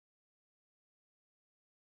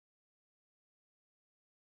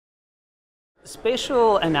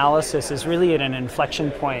Spatial analysis is really at an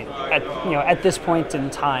inflection point at this point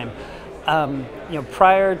in time.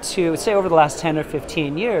 Prior to, say, over the last 10 or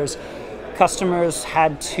 15 years, customers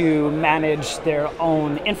had to manage their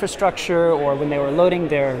own infrastructure, or when they were loading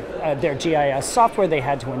their GIS software, they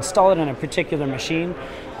had to install it on a particular machine.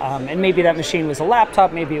 And maybe that machine was a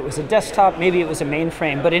laptop, maybe it was a desktop, maybe it was a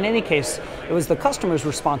mainframe, but in any case, it was the customer's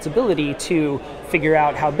responsibility to figure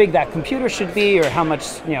out how big that computer should be, or how much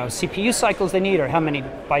CPU cycles they need, or how many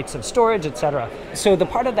bytes of storage, etc. So the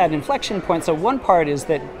part of that inflection point, so one part is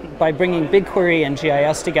that by bringing BigQuery and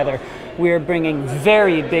GIS together, we're bringing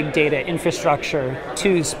very big data infrastructure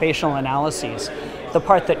to spatial analyses. The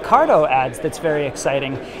part that CARTO adds that's very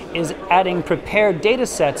exciting is adding prepared data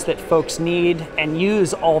sets that folks need and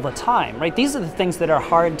use all the time, right? These are the things that are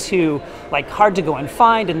hard to go and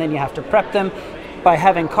find, and then you have to prep them. By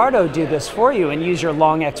having CARTO do this for you and use your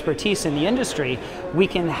long expertise in the industry, we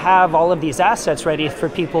can have all of these assets ready for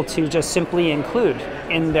people to just simply include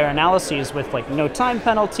in their analyses with no time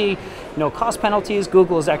penalty, no cost penalties.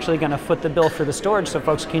 Google is actually going to foot the bill for the storage, so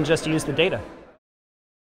folks can just use the data.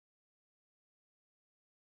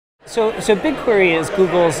 So BigQuery is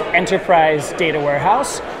Google's enterprise data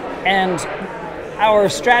warehouse, and our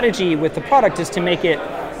strategy with the product is to make it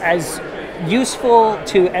as useful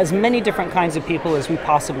to as many different kinds of people as we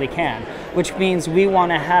possibly can, which means we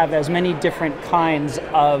want to have as many different kinds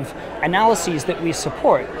of analyses that we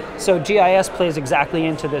support. So GIS plays exactly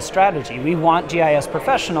into this strategy. We want GIS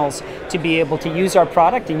professionals to be able to use our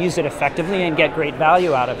product and use it effectively and get great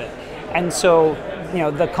value out of it. And so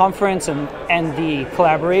the conference and the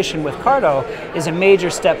collaboration with CARTO is a major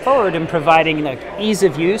step forward in providing ease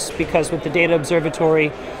of use, because with the data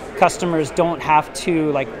observatory, customers don't have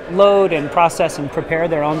to load and process and prepare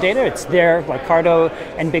their own data. It's there, CARTO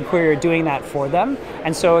and BigQuery are doing that for them.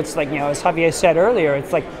 And so it's as Javier said earlier,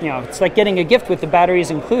 it's like getting a gift with the batteries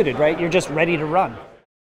included, right? You're just ready to run.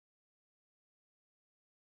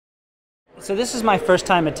 So this is my first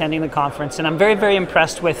time attending the conference, and I'm very, very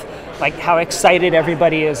impressed with how excited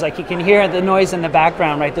everybody is. You can hear the noise in the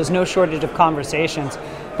background, right? There's no shortage of conversations.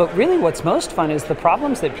 But really what's most fun is the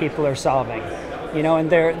problems that people are solving. And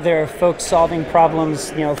there are folks solving problems,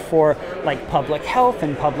 for public health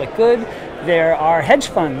and public good. There are hedge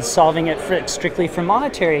funds solving it strictly for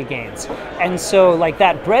monetary gains. And so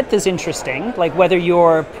that breadth is interesting, whether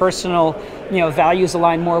your personal values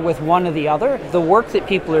align more with one or the other. The work that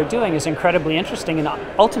people are doing is incredibly interesting and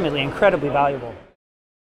ultimately incredibly valuable.